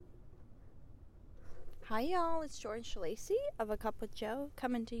Hi y'all, it's George Lacey of A Cup with Joe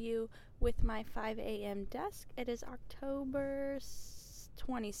coming to you with my 5 a.m. desk. It is October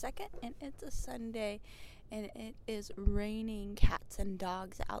 22nd and it's a Sunday and it is raining cats and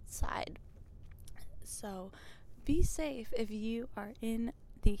dogs outside. So be safe if you are in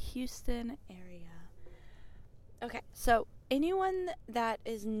the Houston area. Okay, so anyone that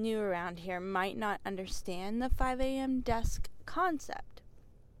is new around here might not understand the 5 a.m. desk concept.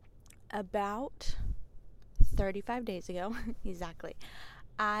 About 35 days ago, exactly,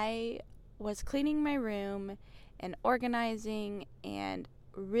 I was cleaning my room and organizing and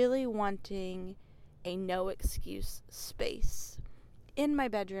really wanting a no excuse space in my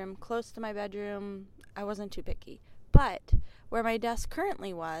bedroom, close to my bedroom. I wasn't too picky, but where my desk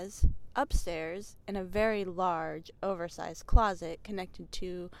currently was, upstairs in a very large, oversized closet connected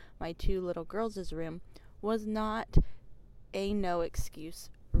to my two little girls' room, was not a no excuse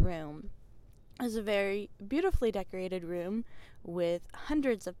room. It was a very beautifully decorated room with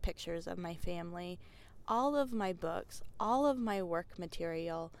hundreds of pictures of my family, all of my books, all of my work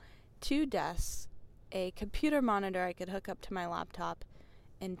material, 2 desks, a computer monitor I could hook up to my laptop,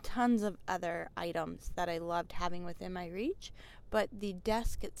 and tons of other items that I loved having within my reach. But the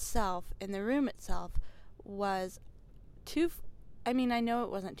desk itself and the room itself was I know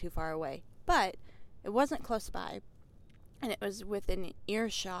it wasn't too far away, but it wasn't close by, and it was within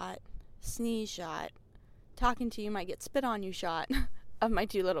earshot, sneeze shot, talking to you might get spit on you shot of my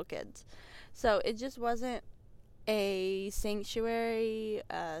 2 little kids. So it just wasn't a sanctuary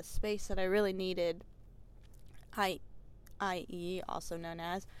space that I really needed, i.e. also known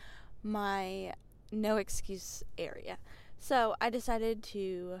as my no excuse area. So I decided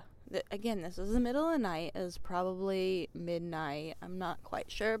to, again, this was the middle of the night. It was probably midnight. I'm not quite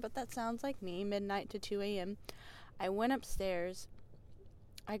sure, but that sounds like me, midnight to 2 a.m. I went upstairs,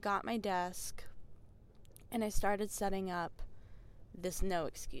 I got my desk, and I started setting up this no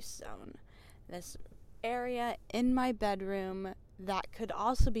excuse zone. This area in my bedroom that could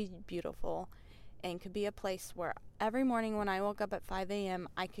also be beautiful and could be a place where every morning when I woke up at 5 a.m.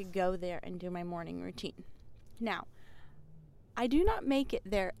 I could go there and do my morning routine. Now, I do not make it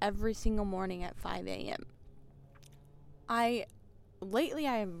there every single morning at 5 a.m. Lately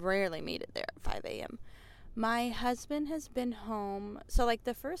I have rarely made it there at 5 a.m. My husband has been home, so like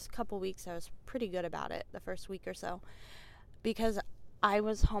the first couple weeks I was pretty good about it, the first week or so, because I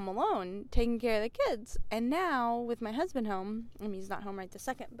was home alone taking care of the kids. And now with my husband home, he's not home right this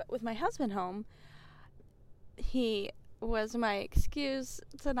second, but with my husband home, he was my excuse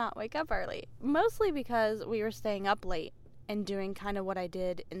to not wake up early, mostly because we were staying up late and doing kind of what I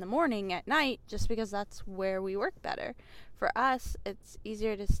did in the morning at night, just because that's where we work better. For us, it's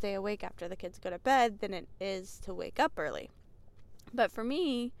easier to stay awake after the kids go to bed than it is to wake up early. But for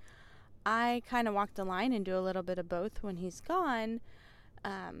me, I kind of walk the line and do a little bit of both when he's gone,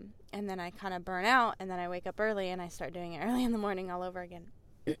 and then I kind of burn out, and then I wake up early and I start doing it early in the morning all over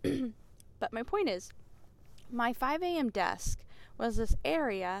again. But my point is, my 5 a.m. desk was this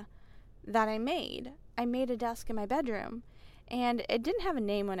area that I made. I made a desk in my bedroom. And it didn't have a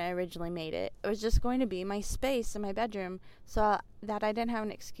name when I originally made it. It was just going to be my space in my bedroom so that I didn't have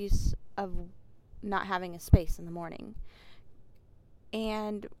an excuse of not having a space in the morning.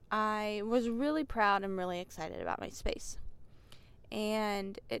 And I was really proud and really excited about my space.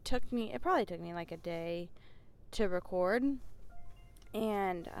 And it probably took me like a day to record.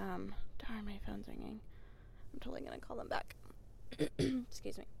 And, darn, my phone's ringing. I'm totally going to call them back.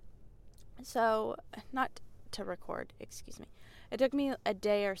 Excuse me. So, not to record, excuse me. It took me a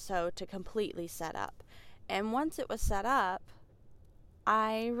day or so to completely set up. And once it was set up,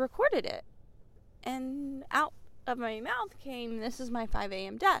 I recorded it. And out of my mouth came, this is my 5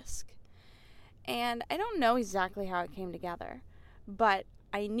 a.m. desk. And I don't know exactly how it came together, but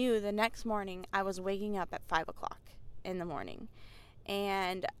I knew the next morning I was waking up at 5 o'clock in the morning.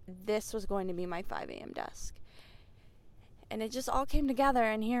 And this was going to be my 5 a.m. desk. And it just all came together,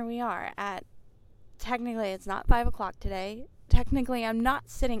 and here we are technically, it's not 5 o'clock today. Technically, I'm not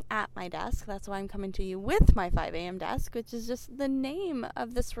sitting at my desk. That's why I'm coming to you with my 5 a.m. desk, which is just the name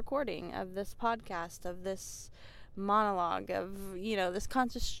of this recording, of this podcast, of this monologue, of, this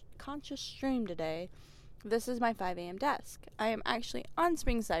conscious stream today. This is my 5 a.m. desk. I am actually on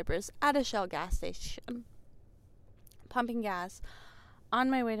Spring Cypress at a Shell gas station, pumping gas on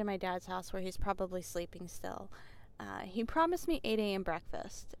my way to my dad's house where he's probably sleeping still. He promised me 8 a.m.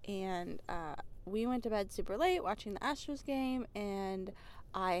 breakfast, and we went to bed super late watching the Astros game, and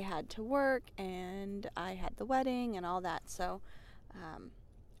I had to work, and I had the wedding and all that, so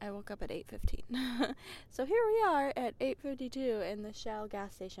I woke up at 8:15. So here we are at 8:52 in the Shell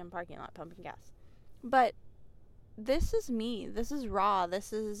gas station parking lot pumping gas. But this is me. This is raw.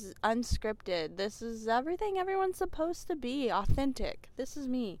 This is unscripted. This is everything everyone's supposed to be, authentic. This is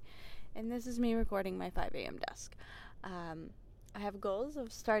me. And this is me recording my 5 a.m. desk. I have goals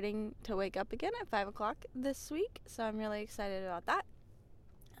of starting to wake up again at 5 o'clock this week, so I'm really excited about that.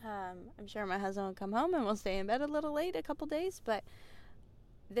 I'm sure my husband will come home and we'll stay in bed a little late a couple days, but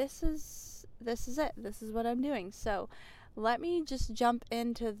this is it. This is what I'm doing. So let me just jump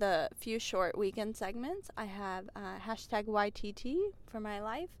into the few short weekend segments. I have hashtag YTT for my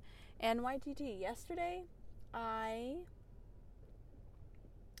life. And YTT, yesterday I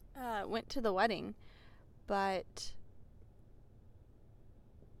went to the wedding, but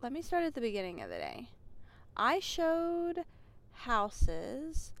let me start at the beginning of the day. I showed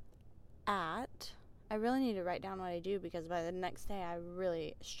houses at... I really need to write down what I do because by the next day I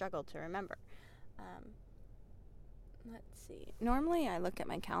really struggle to remember. Let's see. Normally I look at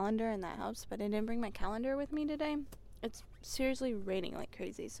my calendar and that helps, but I didn't bring my calendar with me today. It's seriously raining like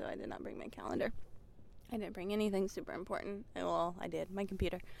crazy, so I did not bring my calendar. I didn't bring anything super important. Well, I did. My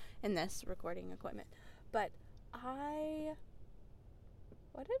computer and this recording equipment. But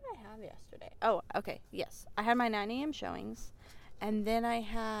what did I have yesterday? Oh, okay. Yes. I had my 9 a.m. showings. And then I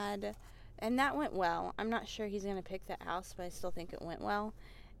had... And that went well. I'm not sure he's going to pick that house, but I still think it went well.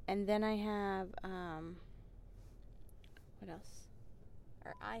 And then I have... what else?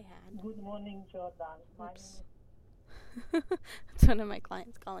 Or I had... Good morning, Jordan. Oops. That's one of my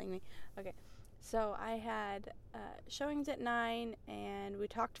clients calling me. Okay. So I had showings at 9, and we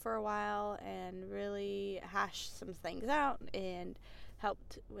talked for a while and really hashed some things out and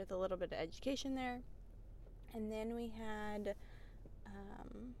helped with a little bit of education there. And then we had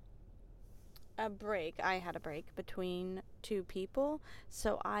a break. I had a break between two people.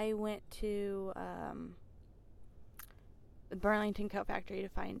 So I went to the Burlington Coat Factory to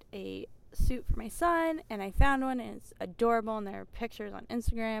find a suit for my son, and I found one, and it's adorable, and there are pictures on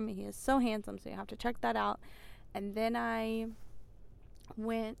Instagram. He is so handsome, so you have to check that out. And then I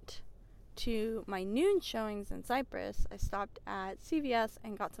went to my noon showings in Cypress. I stopped at CVS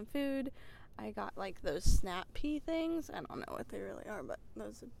and got some food. I got like those snap pea things. I don't know what they really are, but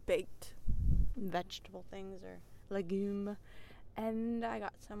those baked vegetable things or legume. And I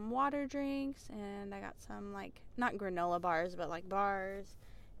got some water drinks, and I got some like, not granola bars, but like bars,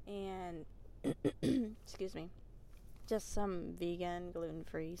 and excuse me, just some vegan,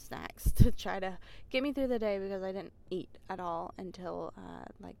 gluten-free snacks to try to get me through the day because I didn't eat at all until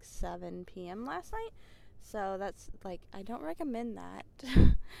like 7 p.m. last night. So that's like, I don't recommend that,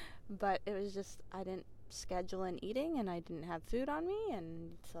 but it was just, I didn't schedule in eating and I didn't have food on me,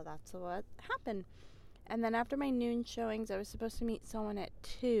 and so that's what happened. And then after my noon showings, I was supposed to meet someone at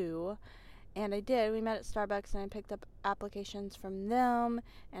 2, and I did. We met at Starbucks, and I picked up applications from them,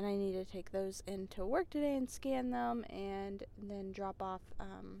 and I need to take those into work today and scan them, and then drop off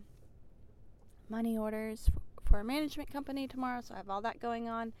money orders for a management company tomorrow, so I have all that going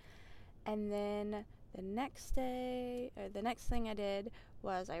on. And then the next thing I did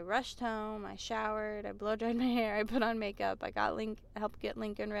was I rushed home, I showered, I blow-dried my hair, I put on makeup, I helped get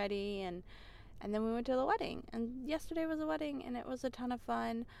Lincoln ready, and then we went to the wedding. And yesterday was a wedding, and it was a ton of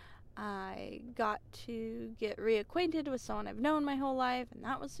fun. I got to get reacquainted with someone I've known my whole life, and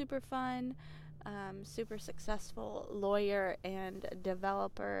that was super fun. Super successful lawyer and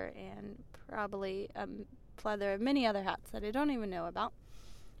developer, and probably a plethora of many other hats that I don't even know about.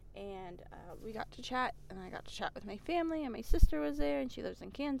 And we got to chat, and I got to chat with my family, and my sister was there, and she lives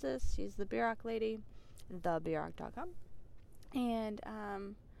in Kansas. She's the Bierock lady, thebierock.com. And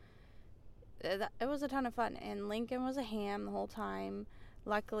it was a ton of fun, and Lincoln was a ham the whole time.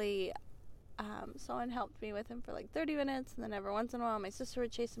 Luckily, someone helped me with him for like 30 minutes, and then every once in a while my sister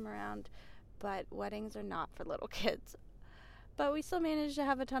would chase him around, but weddings are not for little kids. But we still managed to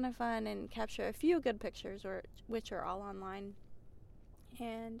have a ton of fun and capture a few good pictures, which are all online,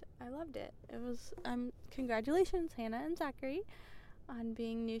 and I loved it. It was, congratulations, Hannah and Zachary, on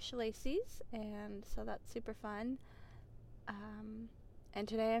being new Shalacy's, and so that's super fun. And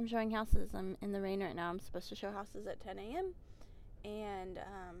today I'm showing houses. I'm in the rain right now. I'm supposed to show houses at 10 a.m. And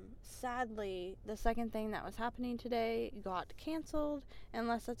sadly, the second thing that was happening today got canceled,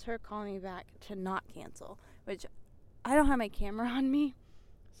 unless it's her calling me back to not cancel, which I don't have my camera on me.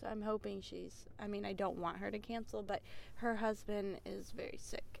 So I'm hoping I don't want her to cancel, but her husband is very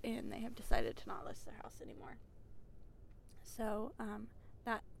sick, and they have decided to not list their house anymore. So,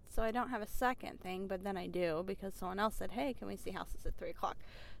 So I don't have a second thing, but then I do, because someone else said, hey, can we see houses at 3 o'clock?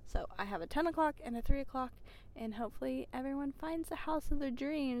 So I have a 10 o'clock and a 3 o'clock, and hopefully everyone finds the house of their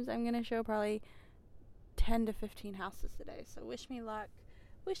dreams. I'm going to show probably 10 to 15 houses today. So wish me luck.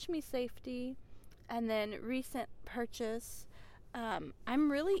 Wish me safety. And then recent purchase,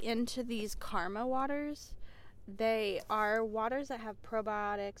 I'm really into these Karma waters. They are waters that have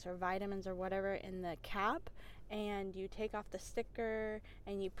probiotics or vitamins or whatever in the cap, and you take off the sticker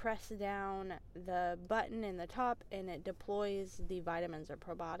and you press down the button in the top and it deploys the vitamins or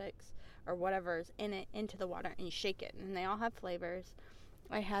probiotics or whatever's in it into the water, and you shake it, and they all have flavors.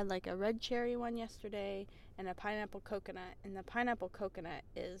 I had like a red cherry one yesterday and a pineapple coconut, and the pineapple coconut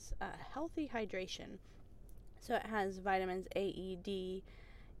is a healthy hydration. So it has vitamins A, E, D,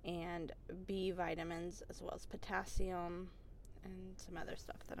 and B vitamins, as well as potassium and some other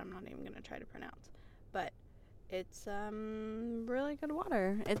stuff that I'm not even going to try to pronounce. But it's really good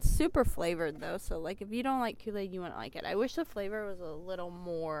water. It's super flavored though, so like if you don't like Kool-Aid, you wouldn't like it. I wish the flavor was a little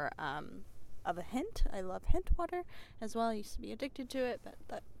more of a hint. I love hint water as well. I used to be addicted to it, but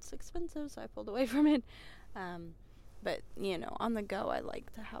that's expensive, so I pulled away from it. But, you know, on the go, I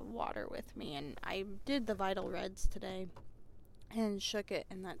like to have water with me. And I did the Vital Reds today and shook it,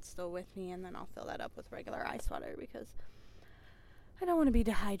 and that's still with me. And then I'll fill that up with regular ice water because I don't want to be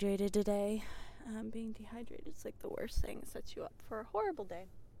dehydrated today. Being dehydrated is like the worst thing. It sets you up for a horrible day.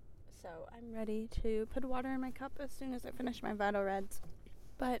 So I'm ready to put water in my cup as soon as I finish my Vital Reds.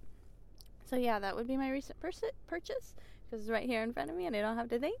 But, so yeah, that would be my recent purchase because it's right here in front of me and I don't have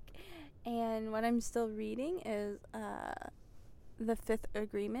to think. And what I'm still reading is The Fifth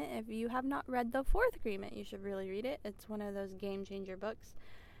Agreement. If you have not read The Fourth Agreement, you should really read it. It's one of those game changer books.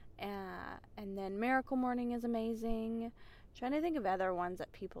 And then Miracle Morning is amazing. Trying to think of other ones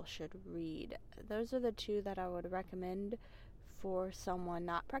that people should read. Those are the two that I would recommend for someone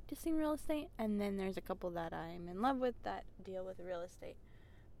not practicing real estate. And then there's a couple that I'm in love with that deal with real estate.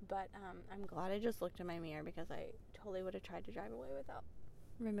 But I'm glad I just looked in my mirror because I totally would have tried to drive away without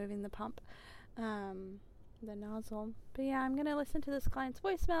removing the pump, the nozzle. But yeah, I'm gonna listen to this client's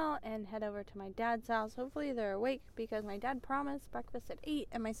voicemail and head over to my dad's house. Hopefully they're awake because my dad promised breakfast at 8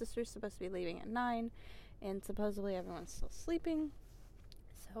 and my sister's supposed to be leaving at 9, and supposedly everyone's still sleeping,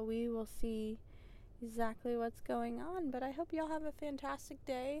 so we will see exactly what's going on. But I hope y'all have a fantastic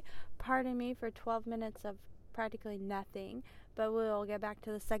day. Pardon me for 12 minutes of practically nothing, but we'll get back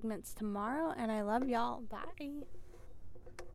to the segments tomorrow, and I love y'all. Bye.